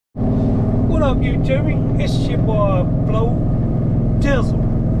What up, YouTube? It's your boy Flo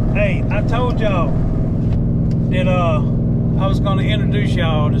Dizzle. Hey, I told y'all that I was gonna introduce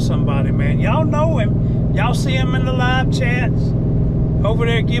y'all to somebody, man. Y'all know him. Y'all see him in the live chats over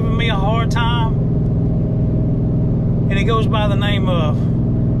there giving me a hard time. And he goes by the name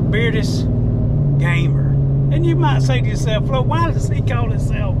of Beardless Gamer. And you might say to yourself, Flo, why does he call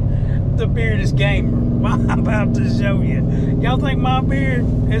himself the Beardless Gamer? Well, I'm about to show you. Y'all think my beard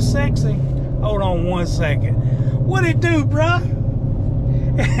is sexy? Hold on one second. What it do, bruh?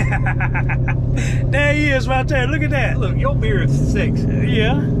 There he is right there. Look at that. Look, your beard's sexy.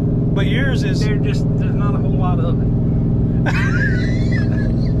 Yeah, but yours is... There's not a whole lot of it.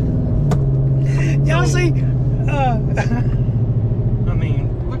 Y'all see? I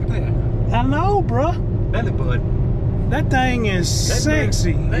mean, look at that. I know, bruh. Belly button. That thing is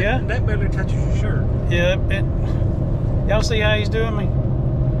sexy. Yeah. That barely touches your shirt. Yeah. Y'all see how he's doing me?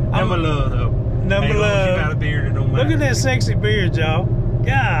 Number love, though. Number hey, love. You got a beard, it don't matter. Look at that sexy beard, y'all.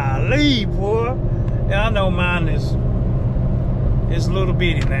 Golly, boy. Yeah, I know mine is little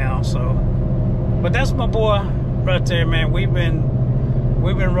bitty now, so. But that's my boy right there, man. We've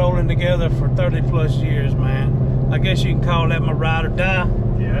been rolling together for 30 plus years, man. I guess you can call that my ride or die.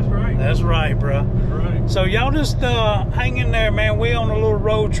 Yeah, that's right. That's right, bro. That's right. So y'all just hang in there, man. We on a little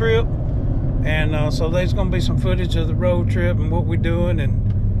road trip, and so there's gonna be some footage of the road trip and what we're doing and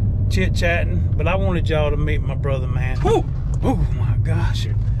chit-chatting. But I wanted y'all to meet my brother, man. Woo! Oh my gosh.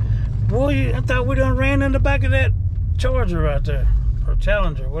 Boy, I thought we done ran in the back of that Charger right there. Or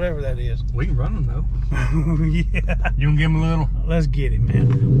Challenger, whatever that is. We can run them, though. Yeah. You can give them a little? Let's get it,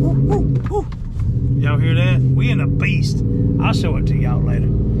 man. Woo, woo, woo. Y'all hear that? We in a beast. I'll show it to y'all later.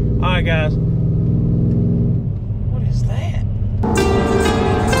 All right, guys. What is that?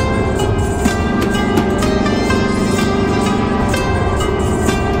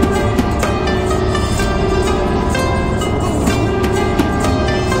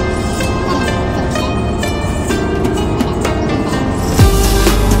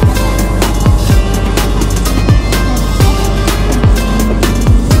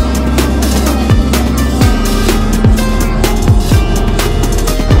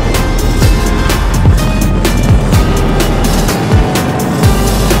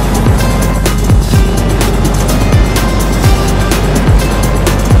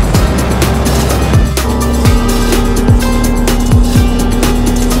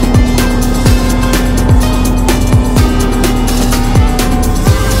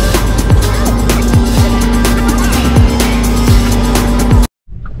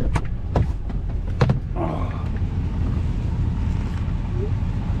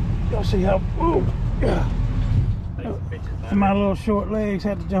 See how, ooh, yeah. My little short legs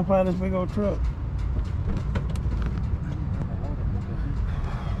had to jump out of this big old truck.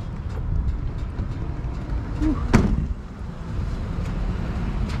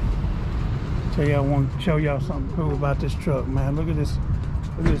 Tell y'all, I want to show y'all something cool about this truck, man. Look at this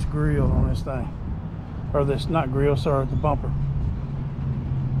grill on this thing. Or this, not grill, sorry, the bumper.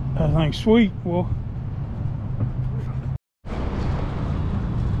 That thing's sweet, boy.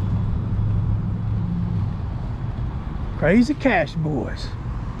 Crazy Cash Boys.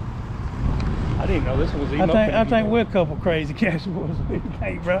 I didn't know this was even I think we're a couple crazy Cash Boys.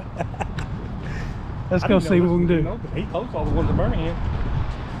 Hey, bro. Let's go see what we can do. He posts all the ones in Birmingham.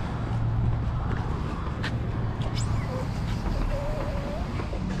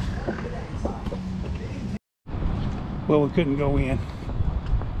 Well, we couldn't go in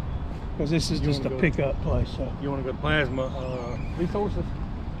because this is just a pickup place. So. You want to go Plasma Resources?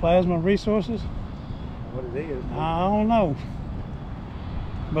 Plasma Resources? What it is? I don't know,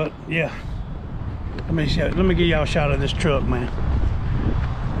 but yeah. Let me give y'all a shot of this truck, man.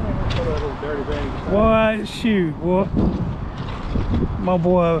 Boy, shoot, boy. My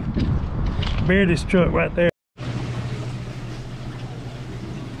boy, Beardless truck right there.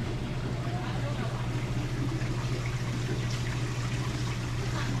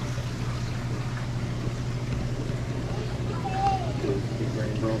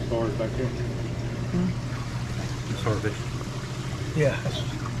 Stars back there. Starfish. Yeah, that's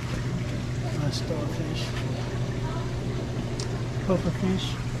nice starfish. Pufferfish.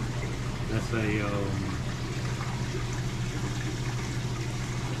 That's a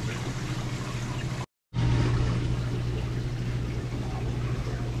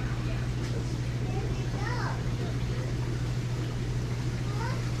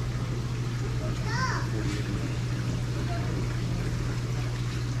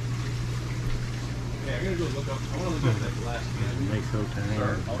I gotta go look up. I want to look up that glass again. Mexico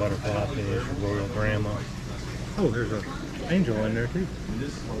Tang, butterfly fish, royal grandma. Oh, there's a Angel in there too.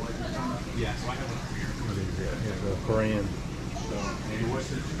 Yeah, so I have one over here. What is it? It's a Korean.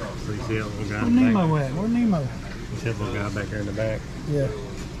 So you see that little guy Where's in the Nemo back? at? Where's Nemo? You see that little guy back there in the back? Yeah,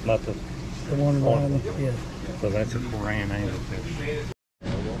 Not the. the one behind him. Yeah. So that's a Korean angelfish.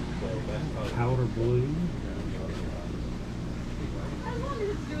 Powder blue.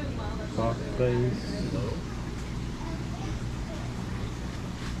 Soft face.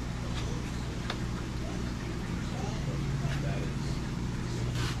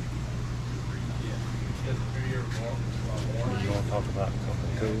 You want to talk about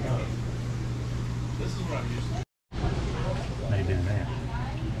something cool? This is what I'm used to. They do that.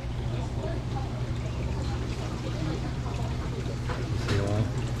 See one?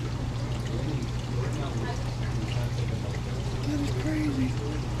 That is crazy.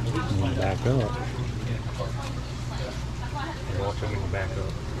 When you back up, you watch them when you back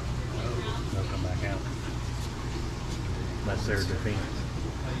up. They'll come back out. That's their defense.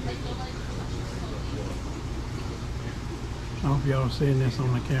 I hope y'all are seeing this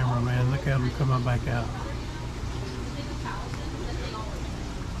on the camera, man. Look at them coming back out.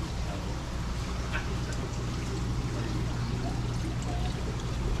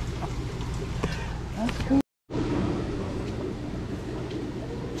 That's cool.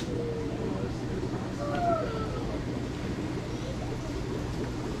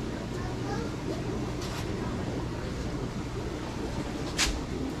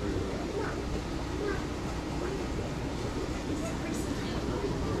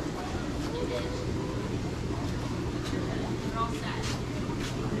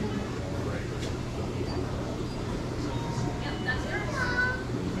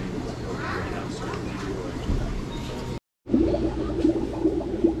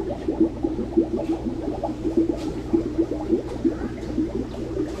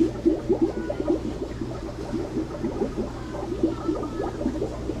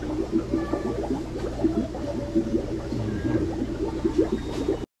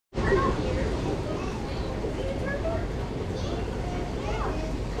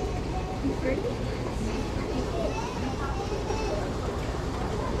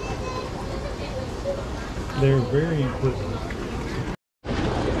 They're very inquisitive.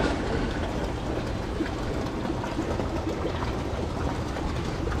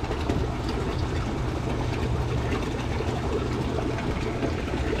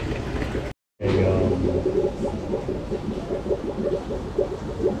 There you go.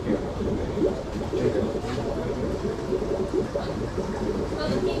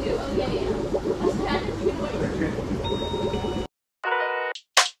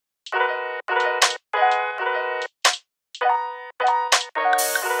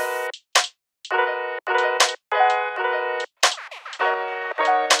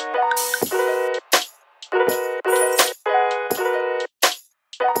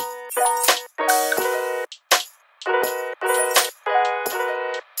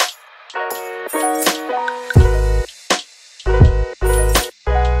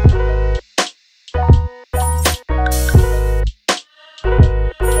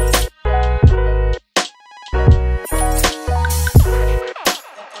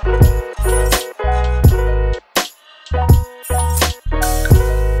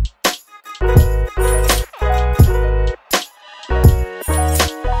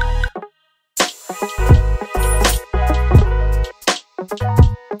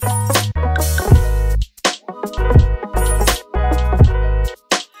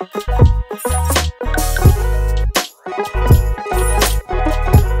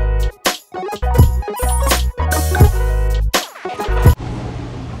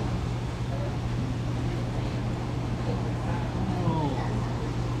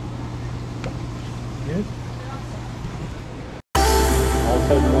 Good.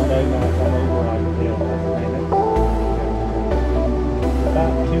 Also, one day when I come over, I can tell that's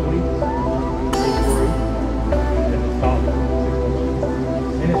about 2 weeks. It's through. And it's stopped.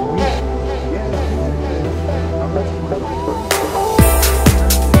 And it's weird.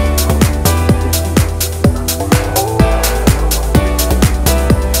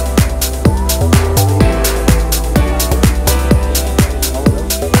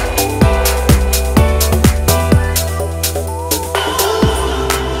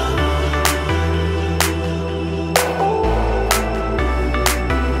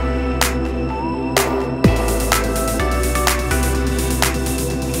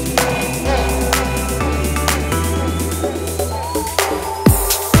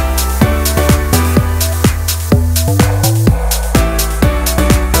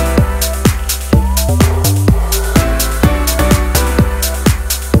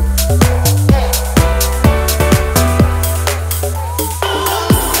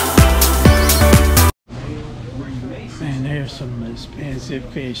 some expensive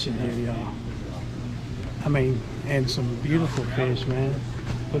fish in here, y'all. I mean, and some beautiful fish, man.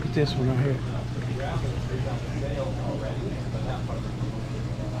 Look at this one right here.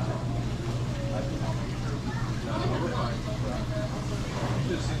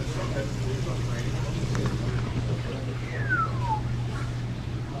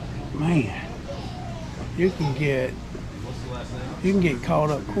 Man, you can get caught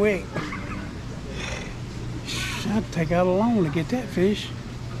up quick. I'd take out a loan to get that fish.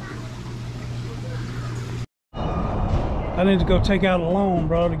 I need to go take out a loan,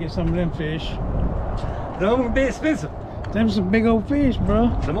 bro, to get some of them fish. Them would be expensive. Them some big old fish,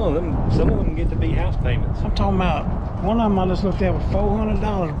 bro. Some of them get to be house payments. I'm talking about one of them I just looked at was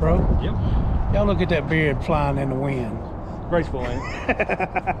 $400, bro. Yep. Y'all look at that beard flying in the wind. Graceful, ain't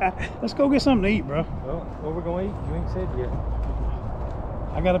it? Let's go get something to eat, bro. Well, what we're gonna eat? You ain't said yet.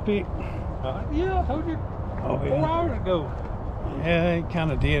 I got to pick. Yeah, I told you. Oh, 4 yeah. hours ago. Yeah, it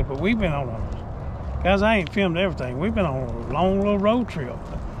kind of did, but we've been on a... Guys, I ain't filmed everything. We've been on a long little road trip.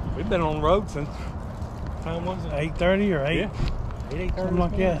 We've been on the road since... Time was it? 8:30 or 8? Yeah. 8:30. Something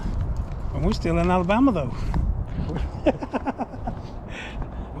like that. And we're still in Alabama, though.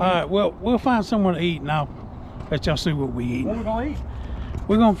 All right, well, we'll find somewhere to eat now. Let y'all see what we eat. What we gonna eat?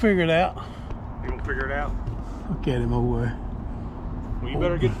 We're gonna figure it out. You gonna figure it out? Look at him over there. Well, you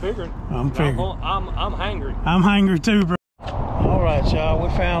better get figuring. I'm figuring. I'm hungry. I'm hungry too, bro. All right, y'all. We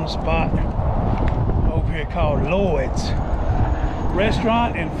found a spot over here called Lloyd's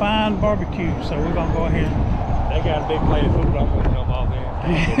Restaurant and Fine Barbecue. So we're gonna go ahead. They got a big plate of food. I'm gonna jump off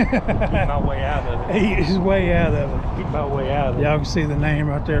there. Keep my way out of it. Eat his way out of it. Keep my way out of it. Y'all can see the name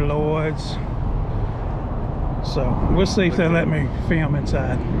right there, Lloyd's. So we'll see if they let me film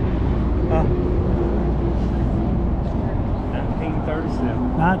inside.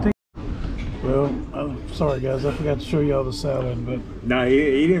 1937. 19. Well, I'm sorry guys, I forgot to show y'all the salad, but No,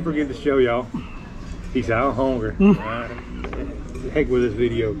 he didn't forget to show y'all. He said, I'm hungry. Heck with this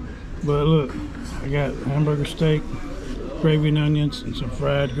video. But look, I got hamburger steak, gravy and onions, and some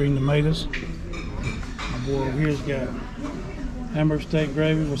fried green tomatoes. My boy over here's got hamburger steak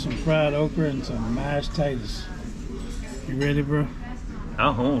gravy with some fried okra and some mashed potatoes. You ready, bro?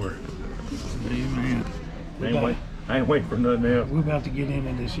 I'm hungry. Amen. I ain't waiting for nothing else. We're about to get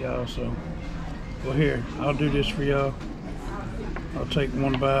into this, y'all, so well, here, I'll do this for y'all. I'll take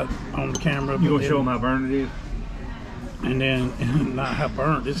one bite on the camera. You gonna show them how burnt it is? And then, not how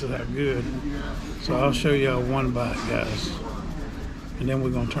burnt, this is how good. So I'll show y'all one bite, guys. And then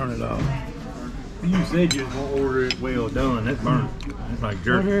we're gonna turn it off. You said you was gonna order it well done. That's burnt. That's like Right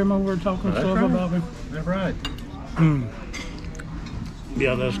jerky. here, I'm over talking stuff right. about me. That's right.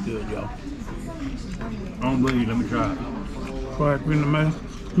 Yeah, that's good, y'all. I don't believe you. Let me try it. Fried green tomato.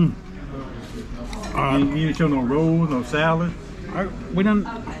 All right. You need to show no rolls, no salad. We done.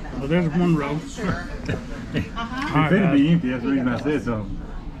 Well, there's one roll. It's gonna be empty. That's the reason I said something.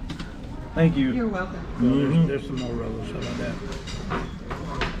 Thank you. You're welcome. There's some more rolls. How about that?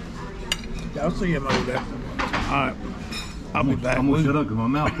 Y'all see him over there. All right. I'll be back. I'm gonna shut up because my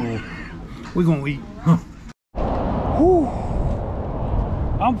mouth full. We're gonna eat. Whew.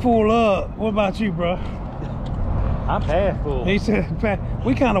 I'm full up. What about you, bro? I'm past full. He said,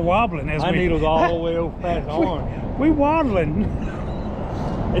 we kind of wobbling as My we... needle's all the way over past the arm. We waddling.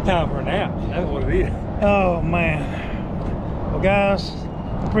 It's time for a nap. That's what it is. Oh, man. Well, guys,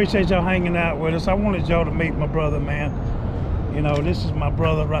 appreciate y'all hanging out with us. I wanted y'all to meet my brother, man. You know, this is my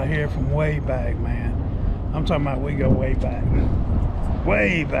brother right here from way back, man. I'm talking about we go way back.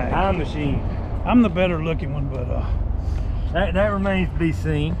 Way back. Time machine. I'm the better looking one, but... That remains to be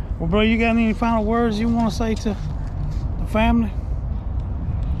seen. Well, bro, you got any final words you want to say to the family?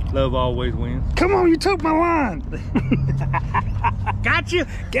 Love always wins. Come on, you took my line. Got you.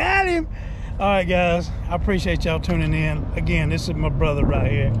 Got him. All right, guys. I appreciate y'all tuning in. Again, this is my brother right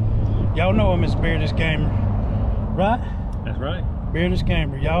here. Y'all know him as Beardless Gamer, right? That's right. Beardless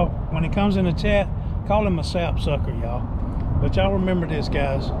Gamer. Y'all, when he comes in the chat, call him a sap sucker, y'all. But y'all remember this,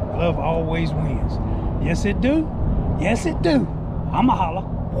 guys. Love always wins. Yes, it do. Yes, it do. I'ma holla.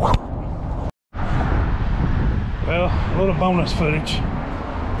 Well, a little bonus footage.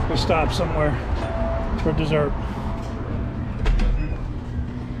 We'll stop somewhere for dessert.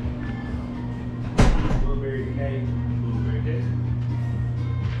 Blueberry cake. Blueberry cake.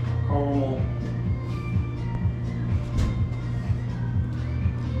 Caramel.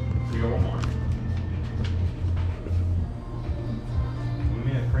 Give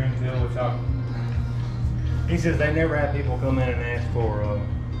me a cream filled with chocolate. He says they never have people come in and ask for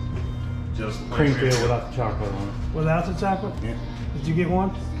Just cream filled without the chocolate on it. Without the chocolate? Yeah. Did you get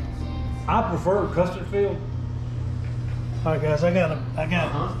one? I prefer custard filled. All right, guys, I got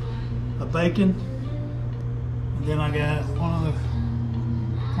a bacon, and then I got one of the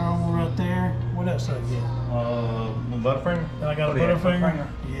caramel right there. What else I get? Butterfinger. Then I got a Butterfinger.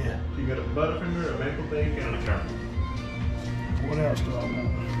 Yeah. You got a Butterfinger, a maple bacon, and a caramel. What else do I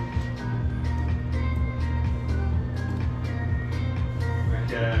want? I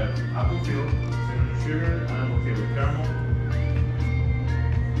got apple field, cinnamon sugar, apple field caramel.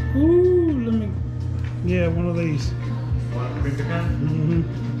 Ooh, let me. Yeah, one of these. One cream pecan. Mm-hmm.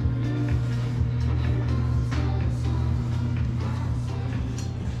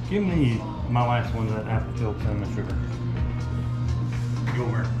 Give me my last one, that apple filled cinnamon sugar. Go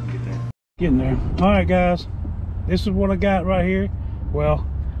over and get that. Getting there. All right, guys. This is what I got right here. Well,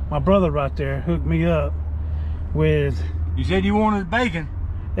 my brother right there hooked me up with. You said you wanted bacon.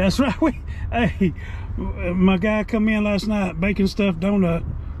 That's right. Hey, my guy come in last night, bacon stuffed donut.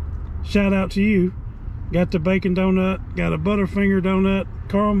 Shout out to you. Got the bacon donut. Got a Butterfinger donut.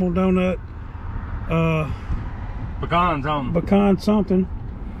 Caramel donut. Pecan something. Pecan something.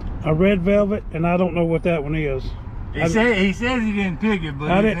 A red velvet, and I don't know what that one is. He says he didn't pick it,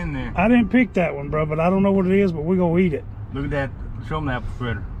 but it's in there. I didn't pick that one, bro, but I don't know what it is, but we're gonna eat it. Look at that. Show him the apple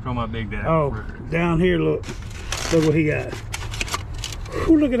fritter. Show him how big that apple Oh, fritter is. down here, look. Look what he got.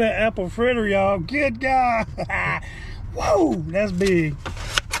 Whew, look at that apple fritter, y'all. Good God. Whoa, that's big.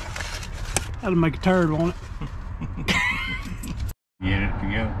 That'll make a turd, won't it? Get it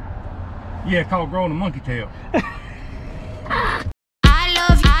together. Yeah, it's called growing a monkey tail.